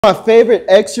My favorite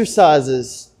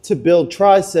exercises to build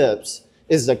triceps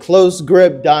is the close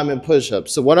grip diamond push-up.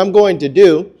 So what I'm going to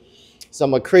do is I'm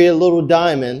going to create a little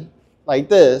diamond like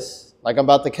this, like I'm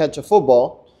about to catch a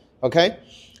football, okay?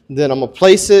 Then I'm going to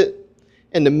place it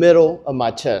in the middle of my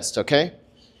chest, okay?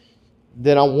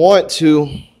 Then I want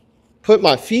to put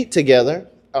my feet together,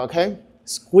 okay?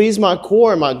 Squeeze my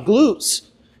core and my glutes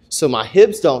so my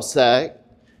hips don't sag,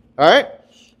 all right?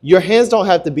 Your hands don't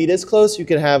have to be this close. You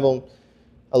can have them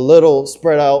a little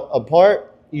spread out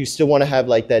apart. You still want to have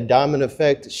like that diamond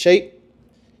effect shape,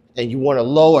 and you want to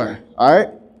lower, all right?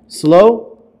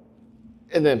 Slow,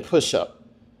 and then push up.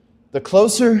 The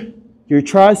closer your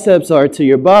triceps are to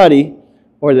your body,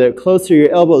 or the closer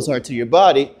your elbows are to your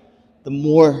body, the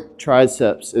more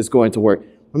triceps is going to work.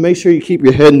 But make sure you keep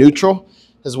your head neutral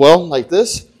as well, like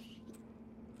this.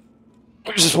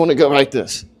 You just want to go like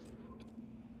this.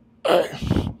 All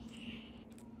right.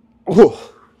 Ooh.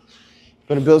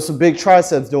 Gonna build some big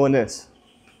triceps doing this.